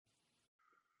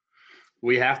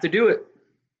we have to do it.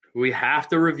 We have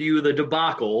to review the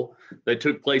debacle that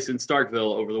took place in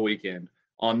Starkville over the weekend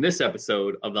on this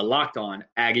episode of the Locked On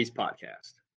Aggies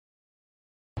podcast.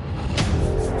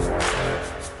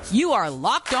 You are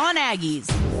Locked On Aggies,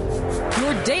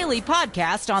 your daily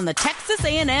podcast on the Texas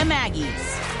A&M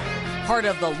Aggies, part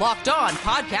of the Locked On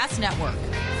Podcast Network,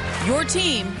 your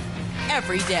team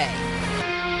every day.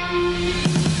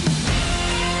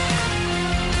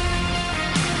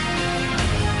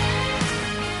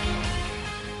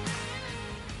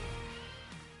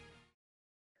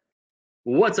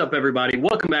 What's up, everybody?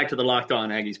 Welcome back to the Locked On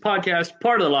Aggies podcast,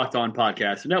 part of the Locked On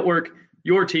Podcast Network,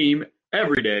 your team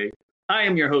every day. I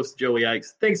am your host, Joey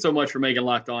Ikes. Thanks so much for making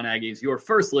Locked On Aggies your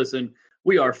first listen.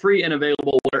 We are free and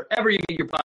available wherever you get your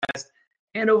podcast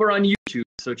and over on YouTube,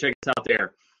 so check us out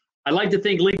there. I'd like to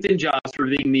thank LinkedIn Jobs for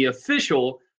being the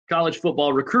official college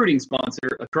football recruiting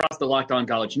sponsor across the Locked On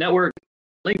College Network.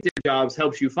 LinkedIn Jobs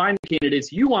helps you find the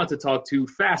candidates you want to talk to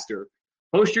faster.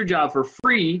 Post your job for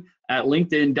free at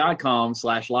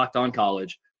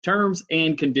linkedin.com/lockedoncollege. Terms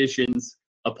and conditions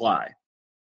apply.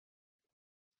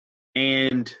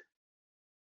 And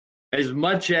as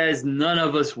much as none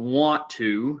of us want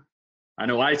to, I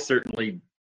know I certainly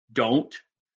don't,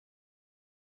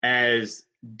 as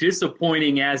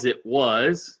disappointing as it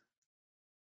was,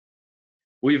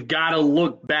 we've got to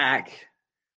look back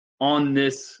on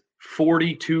this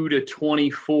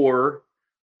 42-24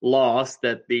 loss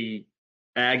that the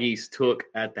Aggies took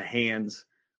at the hands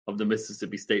of the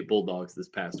Mississippi State Bulldogs this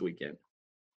past weekend.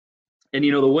 And,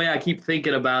 the way I keep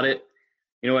thinking about it,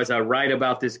 as I write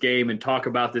about this game and talk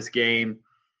about this game,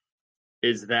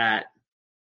 is that,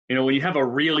 when you have a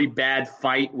really bad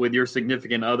fight with your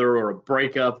significant other or a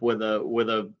breakup with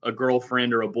a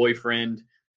girlfriend or a boyfriend,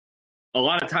 a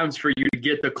lot of times for you to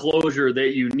get the closure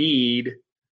that you need,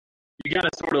 you got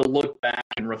to sort of look back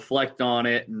and reflect on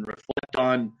it and reflect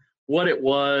on what it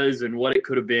was and what it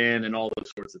could have been and all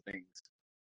those sorts of things.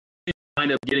 You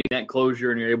wind up getting that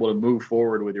closure and you're able to move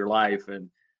forward with your life. And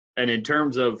in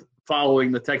terms of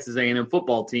following the Texas A&M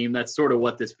football team, that's sort of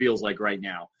what this feels like right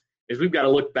now, is we've got to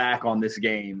look back on this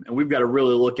game and we've got to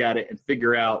really look at it and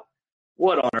figure out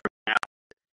what on earth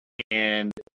happened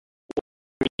and what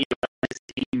we need about this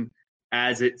team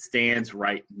as it stands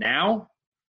right now.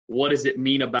 What does it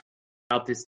mean about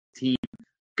this team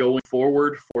going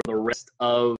forward for the rest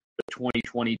of the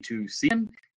 2022 season?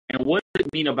 And what does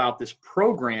it mean about this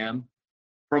program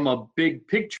from a big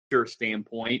picture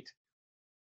standpoint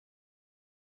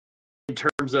in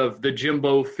terms of the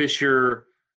Jimbo Fisher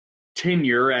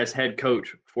tenure as head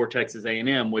coach for Texas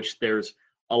A&M, which there's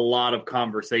a lot of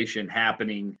conversation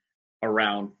happening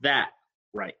around that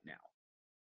right now.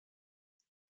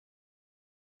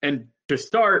 And to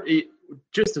start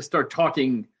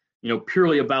talking,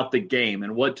 purely about the game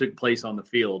and what took place on the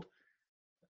field,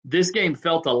 this game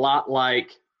felt a lot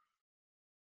like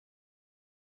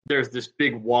there's this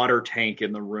big water tank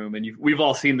in the room, and we've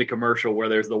all seen the commercial where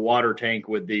there's the water tank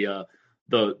with the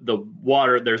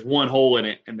water. There's one hole in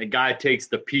it, and the guy takes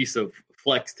the piece of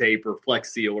flex tape or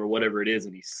flex seal or whatever it is,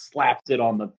 and he slaps it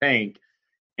on the tank.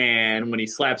 And when he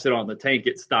slaps it on the tank,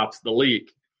 it stops the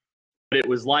leak. But it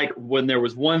was like when there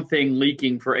was one thing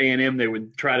leaking for A&M, they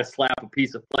would try to slap a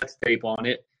piece of flex tape on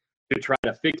it to try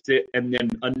to fix it, and then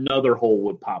another hole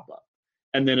would pop up,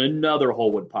 and then another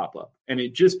hole would pop up. And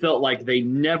it just felt like they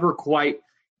never quite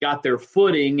got their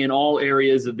footing in all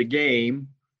areas of the game.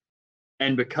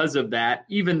 And because of that,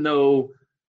 even though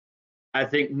I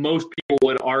think most people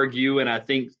would argue, and I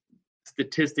think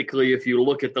statistically, if you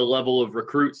look at the level of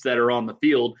recruits that are on the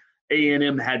field,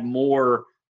 A&M had more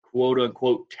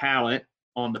quote-unquote talent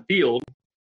on the field,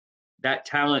 that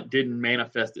talent didn't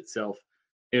manifest itself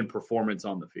in performance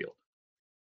on the field.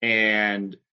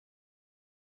 And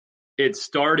it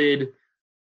started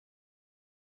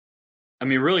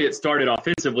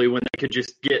offensively when they could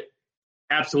just get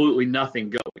absolutely nothing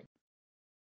going.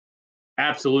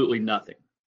 Absolutely nothing.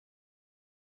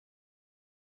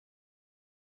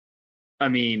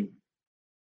 We've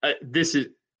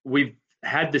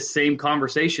had the same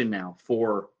conversation now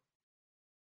for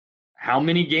how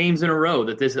many games in a row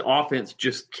that this offense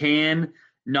just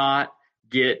cannot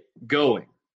get going.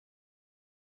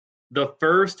 The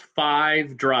first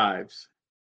 5 drives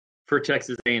for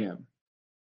Texas A&M,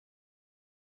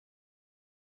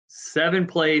 7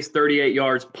 plays, 38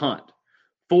 yards, punt.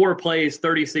 4 plays,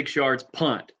 36 yards,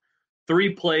 punt.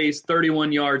 3 plays,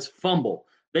 31 yards, fumble.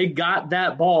 They got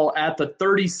that ball at the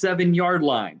 37-yard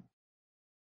line.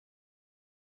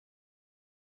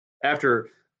 After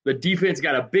the defense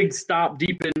got a big stop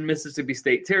deep in Mississippi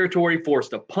State territory,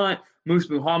 forced a punt. Moose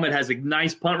Muhammad has a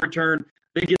nice punt return.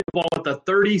 They get the ball at the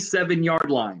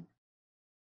 37-yard line.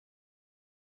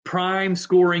 prime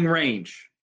scoring range.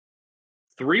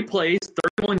 3 plays,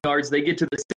 31 yards. They get to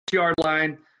the 6-yard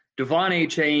line. Devon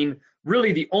Achane,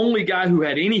 really the only guy who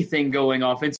had anything going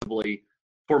offensively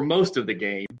for most of the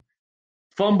game,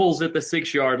 fumbles at the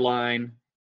 6-yard line,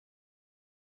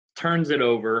 turns it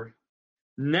over.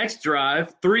 Next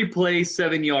drive, 3 plays,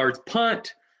 7 yards,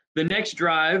 punt. The next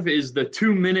drive is the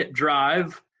 2-minute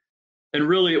drive, and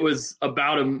really it was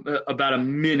about a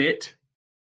minute.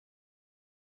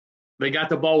 They got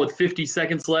the ball with 50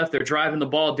 seconds left. They're driving the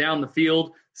ball down the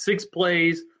field. 6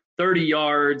 plays, 30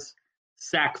 yards,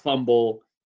 sack fumble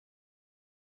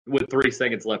with 3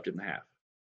 seconds left in the half.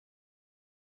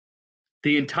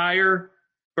 The entire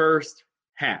first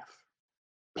half.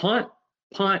 Punt,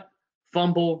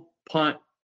 fumble, punt,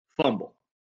 fumble.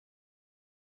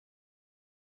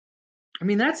 I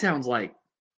mean, that sounds like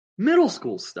middle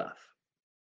school stuff.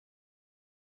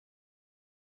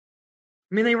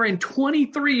 I mean, they ran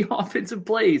 23 offensive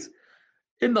plays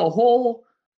in the whole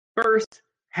first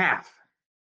half.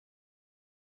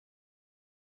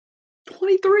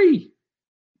 23.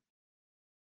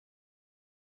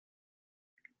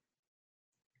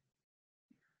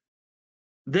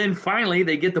 Then finally,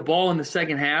 they get the ball in the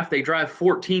second half. They drive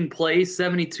 14 plays,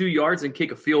 72 yards, and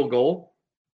kick a field goal.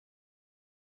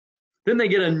 Then they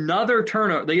get another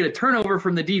turnover. They get a turnover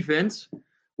from the defense,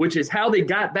 which is how they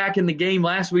got back in the game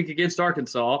last week against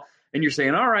Arkansas. And you're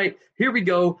saying, all right, here we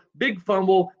go. Big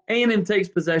fumble. A&M takes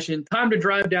possession. Time to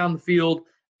drive down the field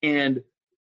and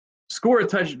score a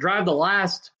touch, drive the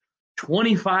last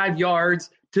 25 yards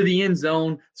to the end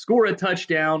zone, score a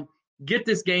touchdown, get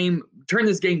this game, turn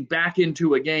this game back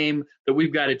into a game that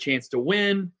we've got a chance to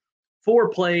win. 4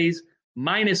 plays,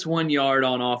 -1 yard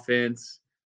on offense,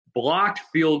 blocked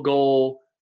field goal,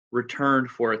 returned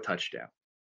for a touchdown.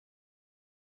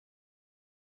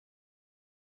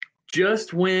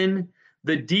 Just when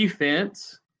the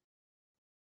defense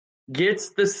gets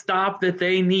the stop that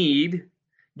they need,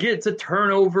 gets a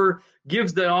turnover,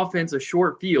 gives the offense a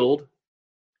short field,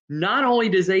 not only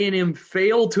does A&M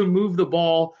fail to move the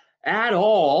ball at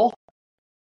all,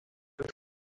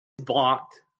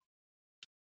 blocked,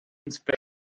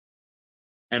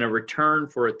 and a return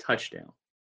for a touchdown.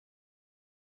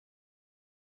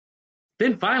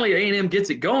 Then finally, A&M gets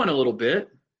it going a little bit.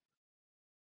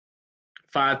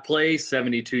 5 plays,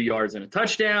 72 yards, and a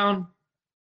touchdown.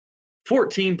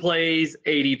 14 plays,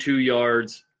 82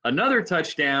 yards, another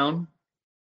touchdown.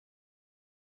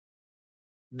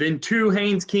 Then 2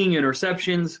 Haynes King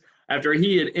interceptions after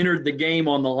he had entered the game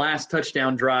on the last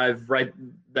touchdown drive, right?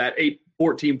 That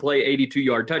 14-play,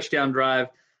 82-yard touchdown drive.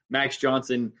 Max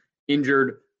Johnson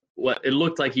injured. It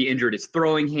looked like he injured his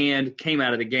throwing hand, came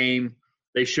out of the game.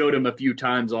 They showed him a few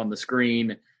times on the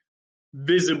screen,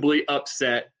 visibly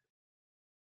upset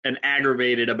and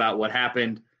aggravated about what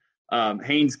happened.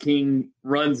 Haynes King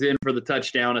runs in for the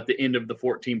touchdown at the end of the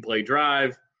 14-play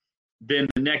drive. Then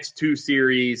the next 2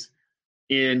 series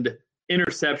end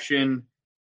interception,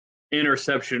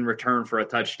 return for a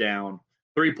touchdown.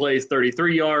 3 plays,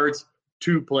 33 yards,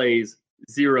 2 plays,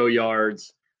 0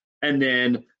 yards. And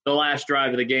then the last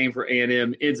drive of the game for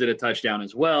A&M ends at a touchdown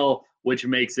as well, which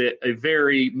makes it a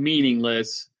very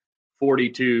meaningless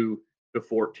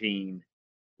 42-14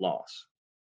 loss.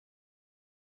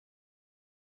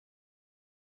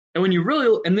 And when you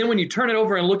turn it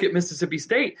over and look at Mississippi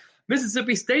State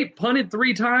punted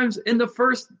 3 times in the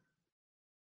first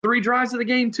 3 drives of the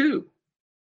game too.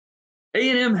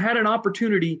 A&M had an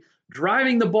opportunity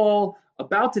driving the ball,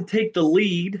 about to take the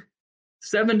lead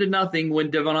 7-0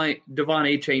 when Devon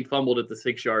Achane fumbled at the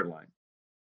 6-yard line.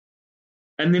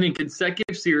 And then in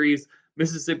consecutive series,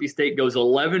 Mississippi State goes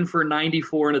 11 for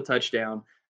 94 and a touchdown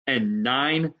and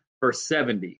 9 for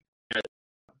 70.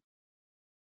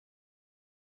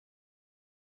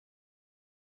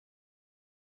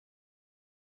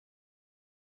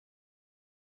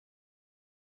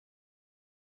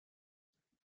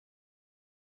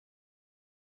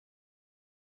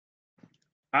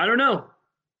 I don't know.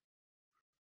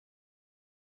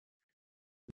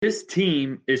 This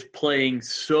team is playing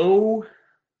so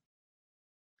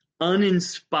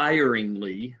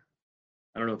uninspiringly,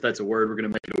 I don't know if that's a word, we're going to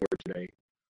make it a word today,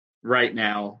 right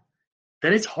now,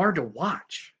 that it's hard to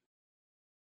watch.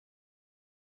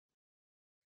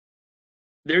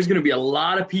 There's going to be a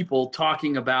lot of people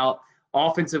talking about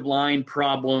offensive line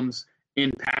problems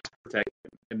in pass protection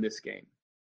in this game.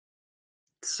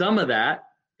 Some of that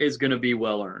is going to be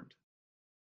well earned.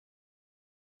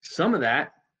 Some of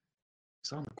that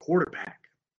is on the quarterback.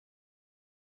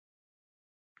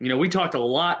 You know, we talked a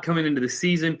lot coming into the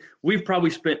season. We've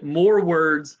probably spent more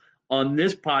words on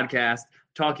this podcast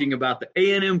talking about the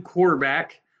A&M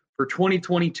quarterback for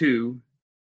 2022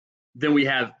 than we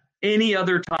have any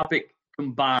other topic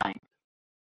combined.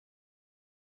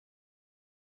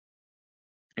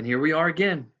 And here we are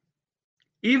again.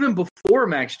 Even before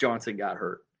Max Johnson got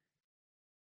hurt,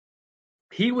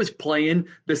 he was playing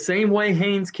the same way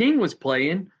Haynes King was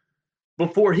playing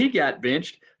before he got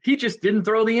benched. He just didn't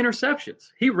throw the interceptions.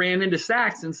 He ran into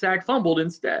sacks and sack fumbled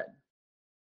instead.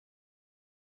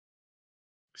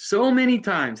 So many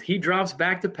times he drops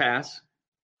back to pass.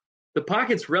 The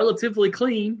pocket's relatively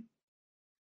clean,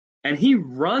 and he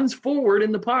runs forward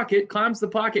in the pocket, climbs the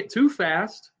pocket too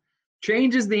fast,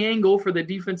 changes the angle for the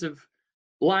defensive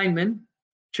lineman,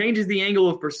 changes the angle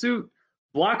of pursuit.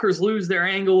 Blockers lose their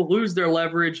angle, lose their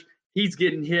leverage. He's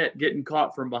getting hit, getting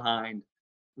caught from behind,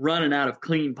 running out of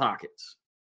clean pockets.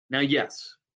 Now,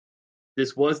 yes,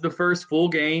 this was the first full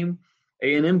game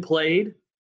A&M played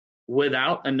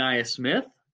without Ainias Smith,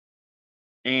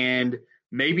 and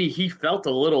maybe he felt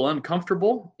a little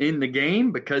uncomfortable in the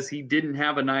game because he didn't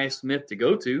have Ainias Smith to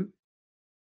go to.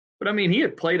 But, I mean, he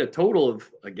had played a total of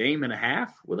a game and a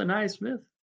half with Ainias Smith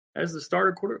as the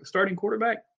starting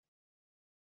quarterback.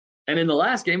 And in the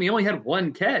last game, he only had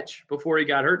one catch before he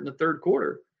got hurt in the third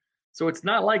quarter. So it's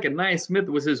not like Ainias Smith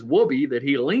was his whoopee that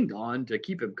he leaned on to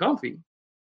keep him comfy.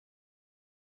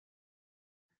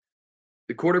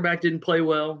 The quarterback didn't play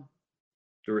well.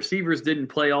 The receivers didn't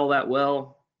play all that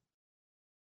well.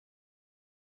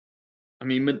 I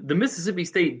mean, the Mississippi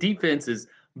State defense is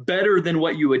better than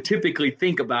what you would typically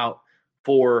think about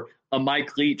for a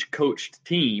Mike Leach coached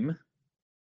team.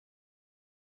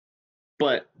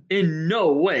 But in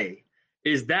no way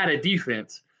is that a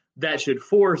defense that should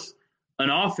force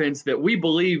an offense that we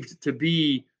believed to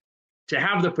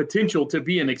have the potential to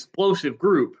be an explosive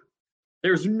group.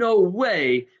 There's no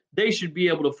way they should be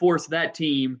able to force that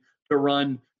team to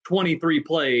run 23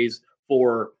 plays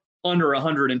for under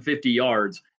 150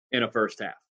 yards in a first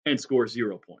half and score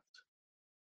 0 points.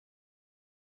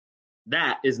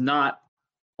 That is not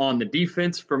on the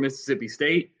defense for Mississippi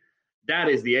State. That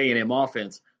is the A&M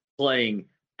offense playing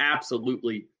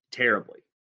absolutely terribly.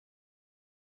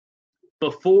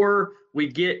 Before we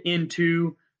get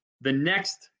into the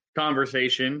next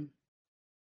conversation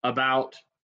about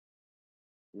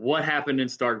what happened in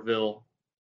Starkville,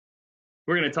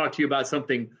 we're going to talk to you about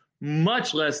something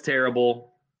much less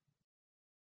terrible.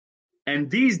 And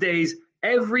these days,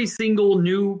 every single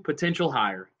new potential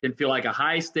hire can feel like a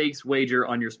high-stakes wager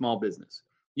on your small business.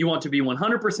 You want to be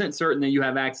 100% certain that you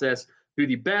have access to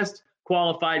the best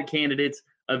qualified candidates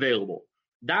available.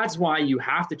 That's why you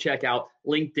have to check out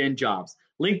LinkedIn Jobs.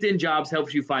 LinkedIn Jobs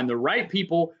helps you find the right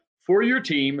people for your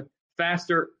team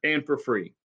faster and for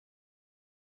free.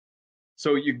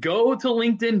 So you go to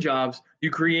LinkedIn Jobs,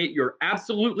 you create your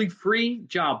absolutely free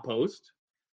job post,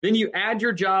 then you add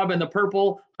your job in the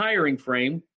purple hiring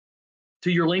frame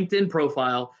to your LinkedIn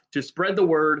profile to spread the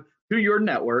word to your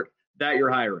network that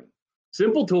you're hiring.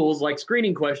 Simple tools like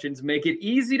screening questions make it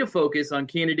easy to focus on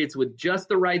candidates with just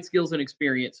the right skills and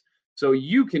experience so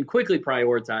you can quickly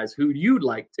prioritize who you'd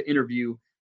like to interview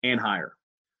and hire.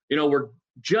 You know, we're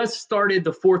just started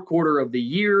the fourth quarter of the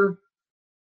year.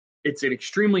 It's an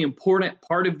extremely important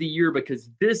part of the year because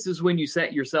this is when you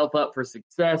set yourself up for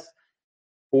success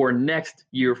for next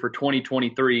year, for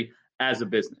 2023 as a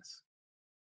business.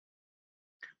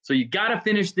 So you got to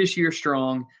finish this year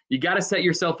strong. You got to set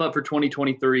yourself up for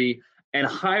 2023, and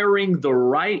hiring the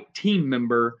right team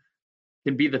member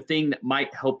can be the thing that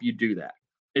might help you do that.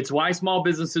 It's why small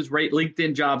businesses rate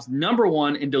LinkedIn Jobs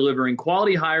 #1 in delivering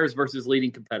quality hires versus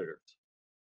leading competitors.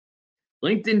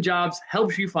 LinkedIn Jobs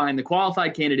helps you find the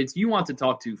qualified candidates you want to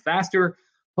talk to faster.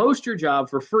 Post your job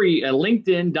for free at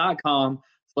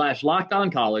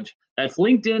linkedin.com/lockedoncollege. That's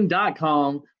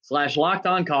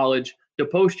linkedin.com/lockedoncollege to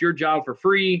post your job for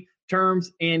free.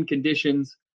 Terms and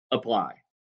conditions apply.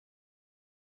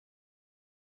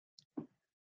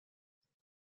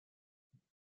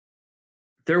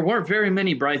 There weren't very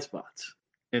many bright spots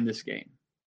in this game.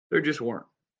 There just weren't.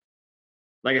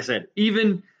 Like I said,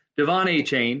 even Devon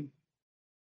Achane,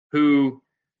 who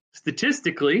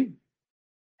statistically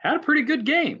had a pretty good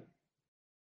game.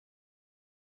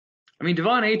 I mean,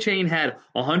 Devon Achane had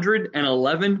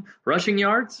 111 rushing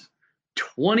yards,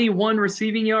 21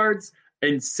 receiving yards,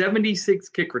 and 76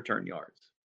 kick return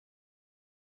yards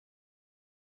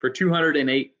for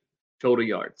 208 total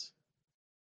yards.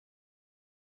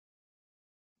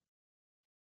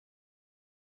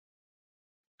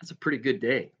 That's a pretty good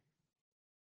day.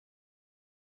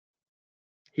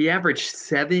 He averaged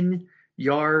 7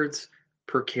 yards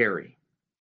per carry.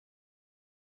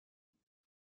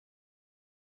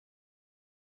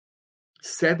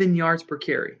 $7 yards per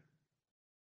carry.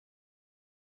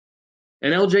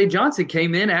 And L.J. Johnson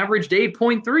came in, averaged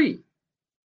 8.3.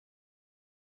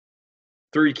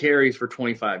 3 carries for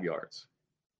 25 yards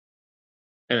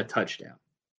and a touchdown.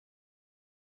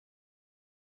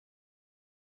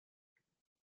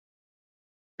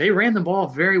 They ran the ball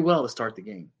very well to start the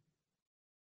game.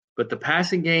 But the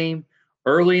passing game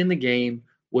early in the game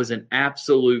was an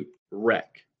absolute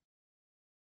wreck.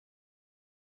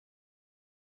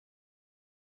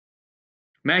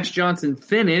 Max Johnson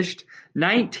finished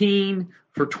 19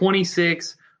 for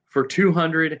 26 for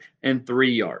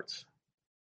 203 yards.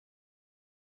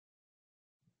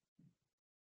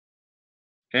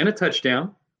 And a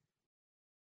touchdown.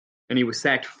 And he was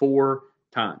sacked 4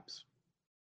 times.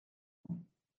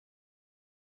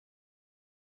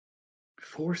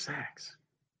 4 sacks.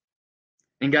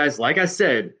 And guys, like I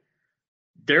said,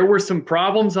 there were some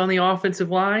problems on the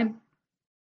offensive line.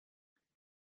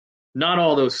 Not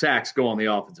all those sacks go on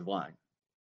the offensive line.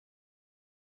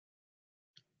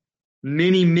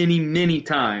 Many, many, many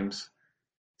times,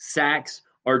 sacks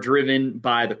are driven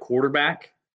by the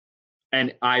quarterback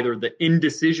and either the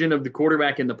indecision of the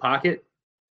quarterback in the pocket,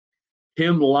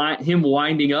 him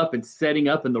winding up and setting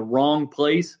up in the wrong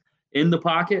place in the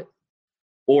pocket,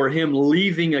 or him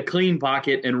leaving a clean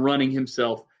pocket and running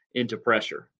himself into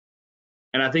pressure.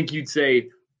 And I think you'd say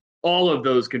all of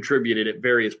those contributed at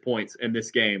various points in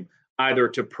this game, either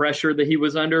to pressure that he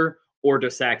was under or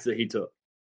to sacks that he took.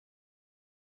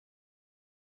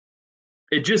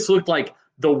 It just looked like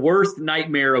the worst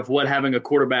nightmare of what having a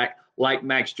quarterback like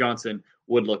Max Johnson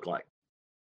would look like.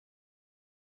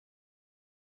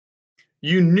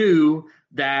 You knew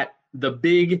that the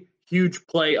big, huge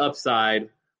play upside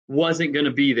wasn't going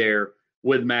to be there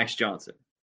with Max Johnson.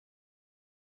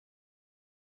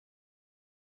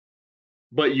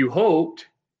 But you hoped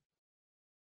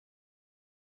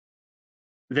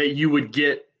that you would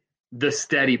get the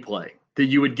steady play, that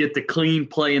you would get the clean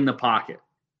play in the pocket.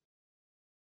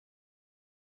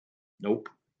 Nope.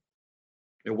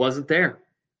 It wasn't there.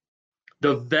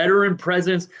 The veteran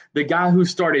presence, the guy who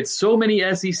started so many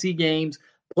SEC games,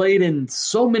 played in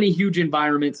so many huge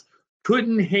environments,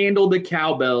 couldn't handle the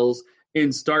cowbells in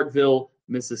Starkville,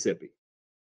 Mississippi.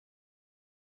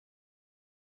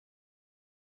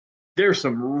 There's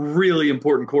some really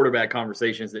important quarterback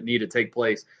conversations that need to take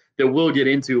place that we'll get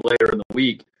into later in the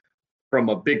week from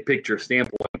a big picture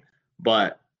standpoint.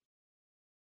 But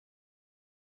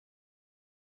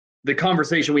the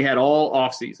conversation we had all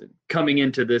offseason coming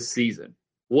into this season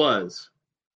was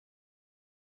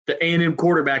the A&M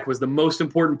quarterback was the most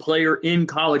important player in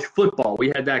college football. We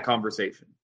had that conversation.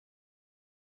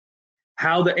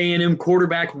 How the A&M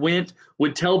quarterback went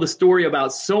would tell the story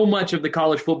about so much of the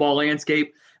college football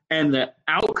landscape, and the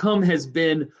outcome has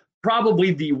been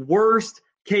probably the worst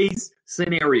case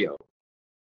scenario.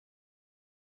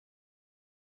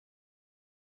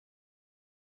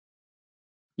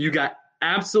 You got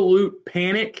absolute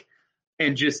panic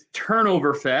and just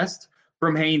turnover fest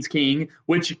from Haynes King,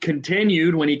 which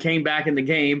continued when he came back in the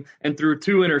game and threw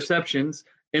 2 interceptions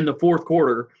in the fourth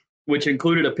quarter, which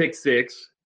included a pick 6.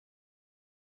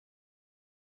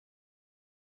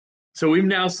 So we've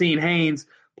now seen Haynes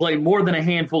play more than a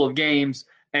handful of games,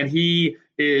 and he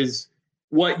is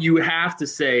what you have to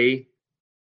say,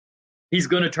 he's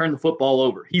going to turn the football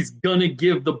over. He's going to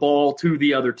give the ball to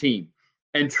the other team.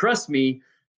 And trust me,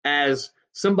 as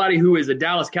somebody who is a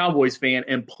Dallas Cowboys fan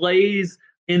and plays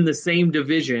in the same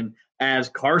division as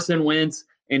Carson Wentz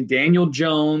and Daniel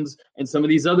Jones and some of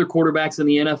these other quarterbacks in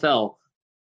the NFL,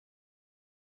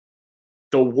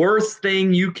 the worst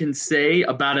thing you can say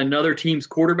about another team's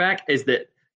quarterback is that,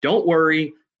 don't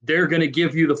worry, they're going to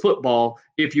give you the football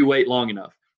if you wait long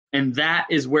enough. And that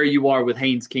is where you are with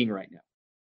Haynes King right now.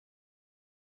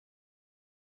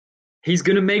 He's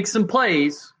going to make some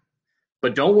plays,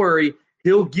 but don't worry,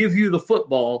 he'll give you the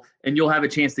football and you'll have a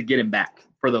chance to get him back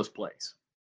for those plays.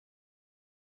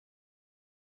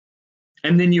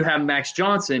 And then you have Max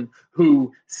Johnson,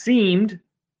 who seemed,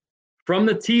 from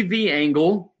the TV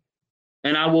angle,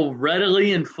 and I will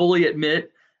readily and fully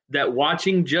admit that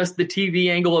watching just the TV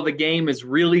angle of a game is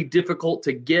really difficult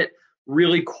to get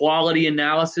really quality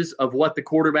analysis of what the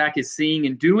quarterback is seeing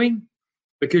and doing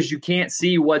because you can't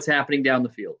see what's happening down the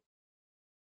field.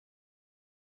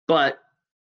 But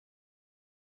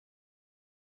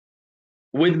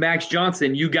with Max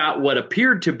Johnson, you got what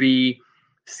appeared to be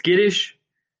skittish,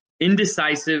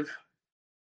 indecisive,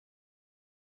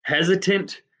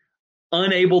 hesitant,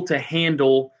 unable to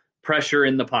handle pressure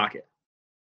in the pocket.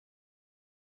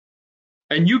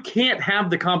 And you can't have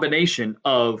the combination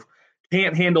of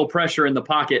can't handle pressure in the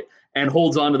pocket and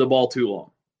holds onto the ball too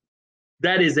long.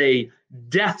 That is a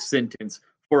death sentence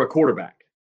for a quarterback.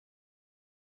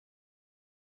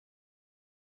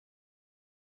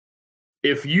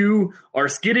 If you are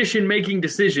skittish in making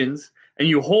decisions and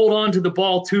you hold on to the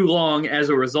ball too long as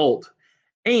a result,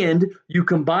 and you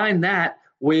combine that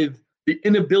with the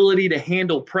inability to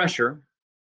handle pressure,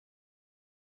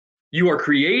 you are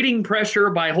creating pressure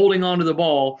by holding on to the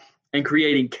ball and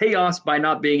creating chaos by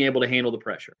not being able to handle the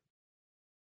pressure.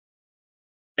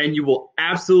 And you will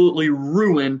absolutely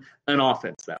ruin an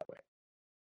offense that way.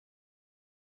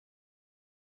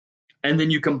 And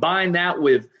then you combine that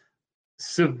with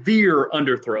severe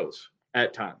underthrows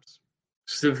at times.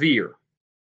 Severe.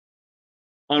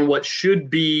 On what should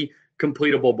be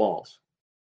completable balls.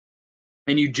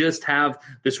 And you just have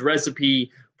this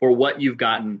recipe for what you've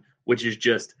gotten, which is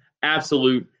just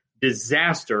absolute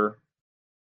disaster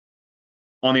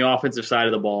on the offensive side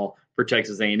of the ball for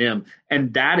Texas A&M.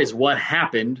 And that is what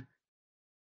happened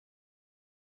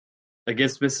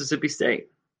against Mississippi State.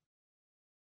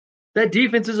 That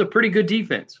defense is a pretty good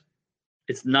defense.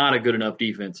 It's not a good enough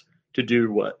defense to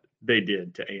do what they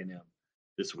did to A&M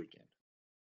this weekend.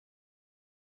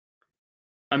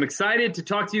 I'm excited to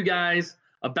talk to you guys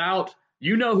about,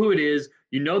 you know who it is,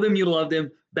 you know them, you love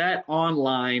them, Bet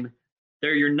Online.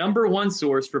 They're your number one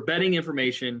source for betting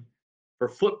information for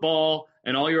football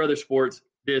and all your other sports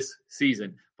this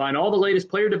season. Find all the latest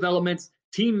player developments,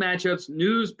 team matchups,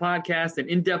 news, podcasts, and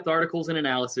in-depth articles and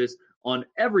analysis on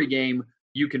every game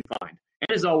you can find.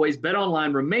 And as always,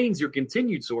 BetOnline remains your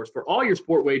continued source for all your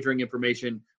sport wagering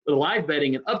information with live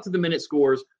betting and up-to-the-minute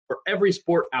scores for every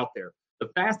sport out there. The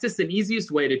fastest and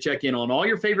easiest way to check in on all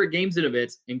your favorite games and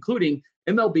events, including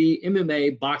MLB,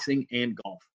 MMA, boxing, and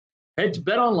golf. Head to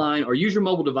BetOnline or use your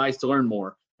mobile device to learn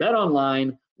more.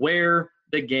 BetOnline, where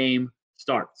the game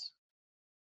starts.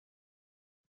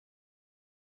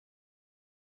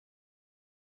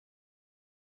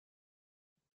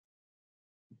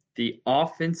 The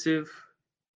offensive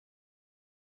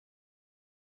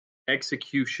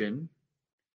execution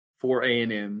for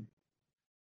A&M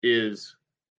is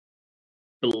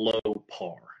below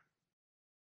par.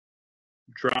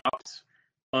 Drops,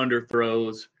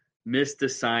 underthrows, missed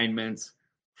assignments,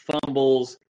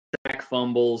 fumbles, sack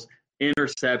fumbles,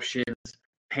 interceptions,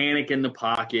 panic in the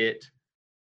pocket,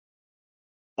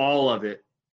 all of it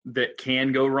that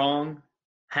can go wrong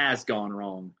has gone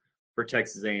wrong for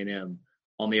Texas A&M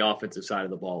on the offensive side of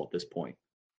the ball at this point.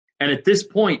 And at this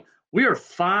point, we are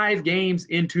 5 games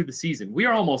into the season. We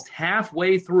are almost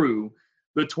halfway through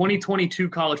the 2022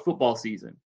 college football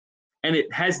season, and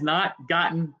it has not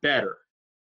gotten better.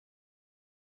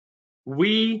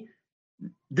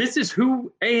 This is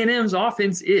who A&M's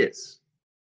offense is.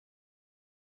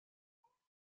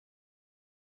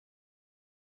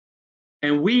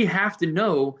 And we have to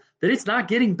know that it's not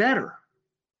getting better.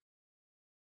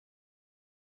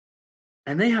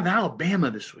 And they have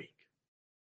Alabama this week.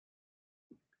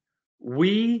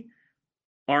 We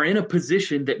are in a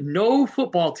position that no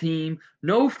football team,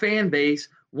 no fan base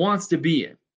wants to be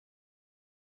in.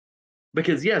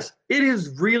 Because, yes, it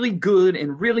is really good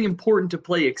and really important to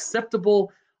play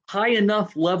acceptable, high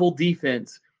enough level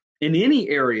defense in any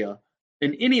area,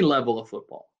 in any level of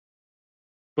football.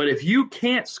 But if you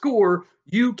can't score,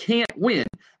 you can't win.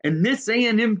 And this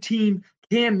A&M team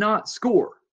cannot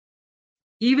score.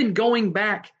 Even going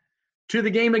back to the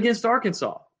game against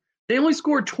Arkansas, they only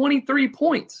scored 23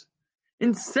 points.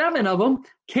 And 7 of them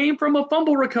came from a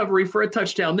fumble recovery for a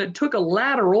touchdown that took a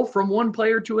lateral from one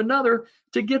player to another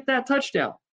to get that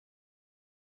touchdown.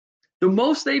 The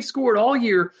most they've scored all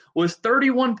year was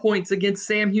 31 points against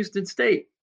Sam Houston State.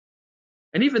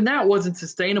 And even that wasn't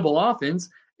sustainable offense.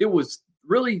 It was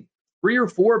really 3 or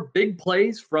 4 big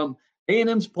plays from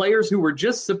A&M's players who were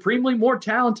just supremely more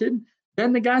talented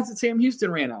than the guys that Sam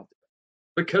Houston ran out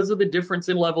there because of the difference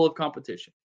in level of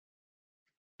competition.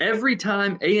 Every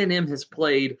time A&M has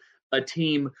played a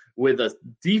team with a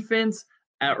defense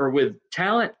or with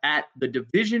talent at the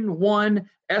Division I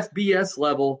FBS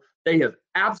level, they have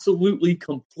absolutely,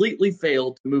 completely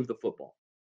failed to move the football.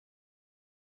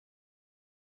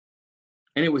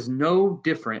 And it was no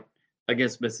different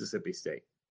against Mississippi State.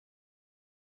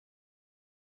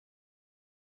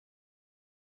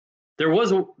 There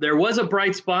was a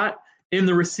bright spot in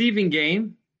the receiving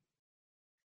game.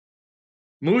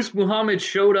 Moose Muhammad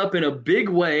showed up in a big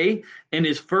way in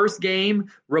his first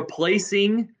game,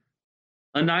 replacing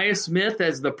Aniyah Smith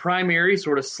as the primary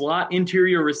sort of slot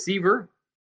interior receiver.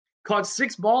 Caught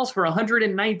 6 balls for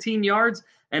 119 yards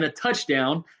and a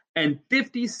touchdown, and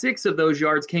 56 of those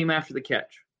yards came after the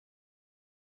catch.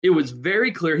 It was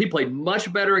very clear. He played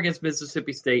much better against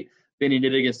Mississippi State than he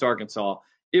did against Arkansas.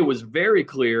 It was very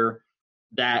clear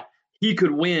that he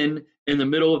could win in the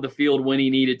middle of the field when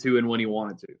he needed to and when he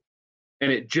wanted to.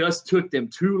 And it just took them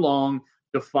too long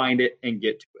to find it and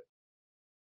get to it.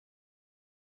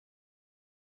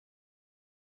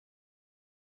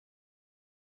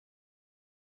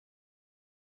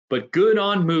 But good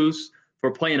on Moose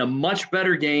for playing a much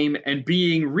better game and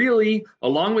being really,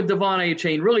 along with Devon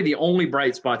Achane, really the only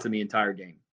bright spots in the entire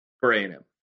game for A&M.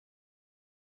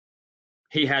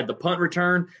 He had the punt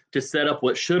return to set up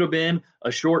what should have been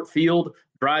a short field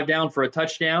drive down for a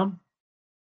touchdown.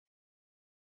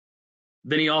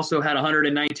 Then he also had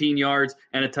 119 yards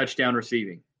and a touchdown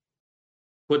receiving.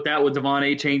 Put that with Devon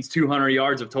Achane's 200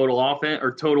 yards of total offense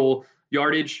or total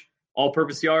yardage,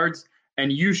 all-purpose yards,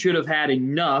 and you should have had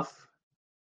enough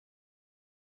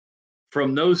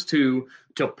from those two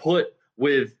to put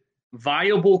with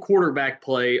viable quarterback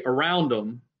play around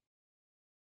them.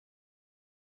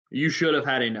 You should have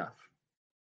had enough.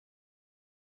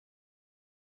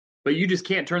 But you just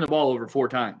can't turn the ball over 4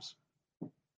 times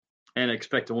and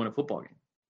expect to win a football game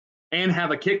and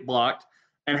have a kick blocked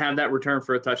and have that return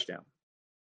for a touchdown.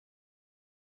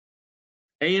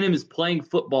 A&M is playing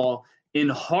football in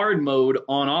hard mode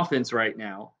on offense right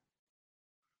now.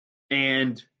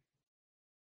 And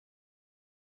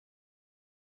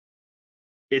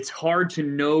it's hard to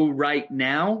know right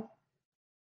now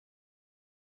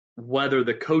whether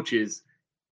the coaches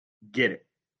get it,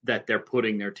 that they're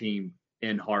putting their team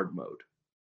in hard mode.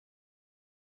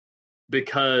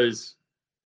 Because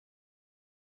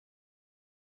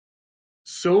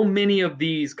so many of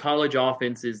these college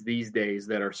offenses these days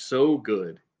that are so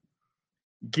good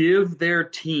give their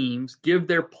teams, give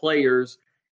their players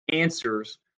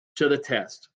answers to the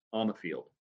test on the field.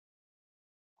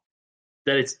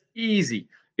 That it's easy.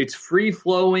 It's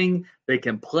free-flowing. They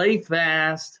can play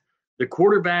fast. The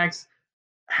quarterbacks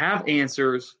have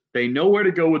answers. They know where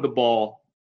to go with the ball.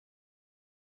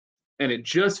 And it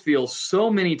just feels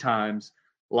so many times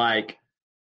like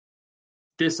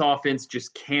this offense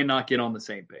just cannot get on the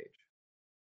same page.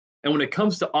 And when it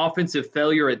comes to offensive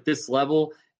failure at this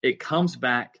level, it comes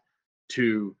back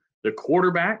to the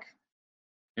quarterback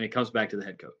and it comes back to the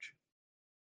head coach.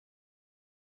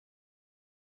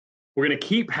 We're going to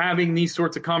keep having these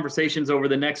sorts of conversations over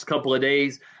the next couple of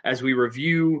days as we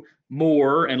review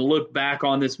more and look back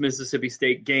on this Mississippi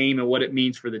State game and what it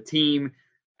means for the team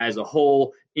as a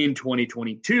whole in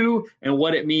 2022 and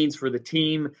what it means for the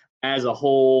team as a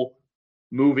whole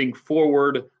moving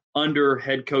forward under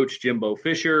head coach Jimbo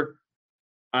Fisher.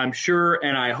 I'm sure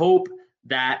and I hope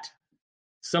that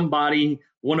somebody,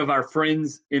 one of our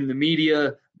friends in the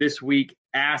media this week,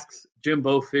 asks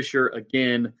Jimbo Fisher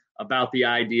again about the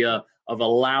idea of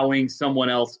allowing someone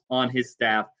else on his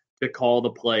staff to call the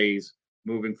plays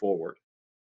moving forward.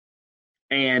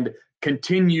 And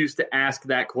continues to ask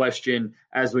that question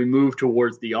as we move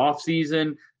towards the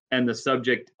offseason and the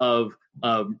subject of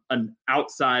an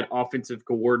outside offensive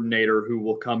coordinator who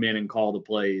will come in and call the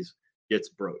plays gets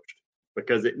broached.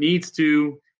 Because it needs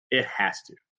to, it has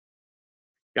to.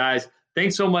 Guys,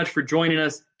 thanks so much for joining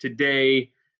us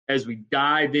today as we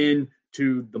dive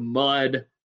into the mud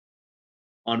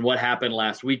on what happened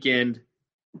last weekend.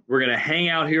 We're going to hang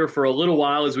out here for a little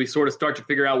while as we sort of start to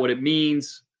figure out what it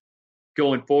means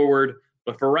going forward.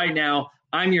 But for right now,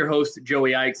 I'm your host,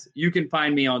 Joey Ikes. You can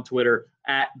find me on Twitter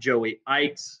at Joey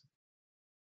Ikes.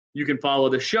 You can follow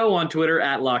the show on Twitter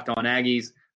at Locked On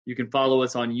Aggies. You can follow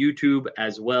us on YouTube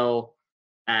as well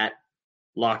at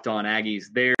Locked On Aggies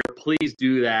there. Please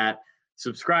do that.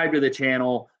 Subscribe to the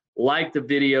channel, like the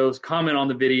videos, comment on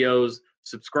the videos,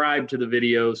 subscribe to the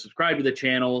videos, subscribe to the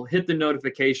channel, hit the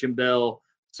notification bell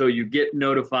so you get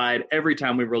notified every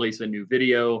time we release a new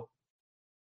video.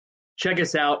 Check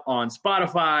us out on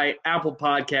Spotify, Apple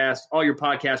Podcasts, all your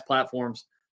podcast platforms.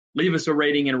 Leave us a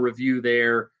rating and a review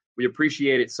there. We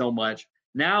appreciate it so much.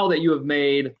 Now that you have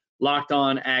made Locked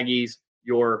On Aggies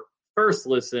your first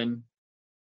listen,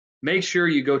 make sure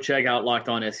you go check out Locked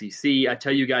On SEC. I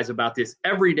tell you guys about this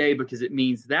every day because it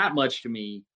means that much to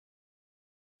me.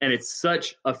 And it's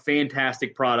such a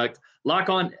fantastic product. Locked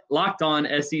On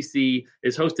SEC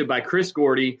is hosted by Chris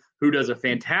Gordy, who does a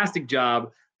fantastic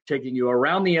job taking you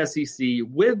around the SEC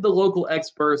with the local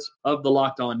experts of the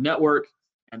Locked On Network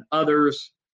and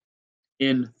others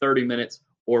in 30 minutes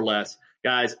or less.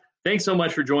 Guys, thanks so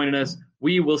much for joining us.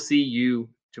 We will see you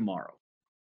tomorrow.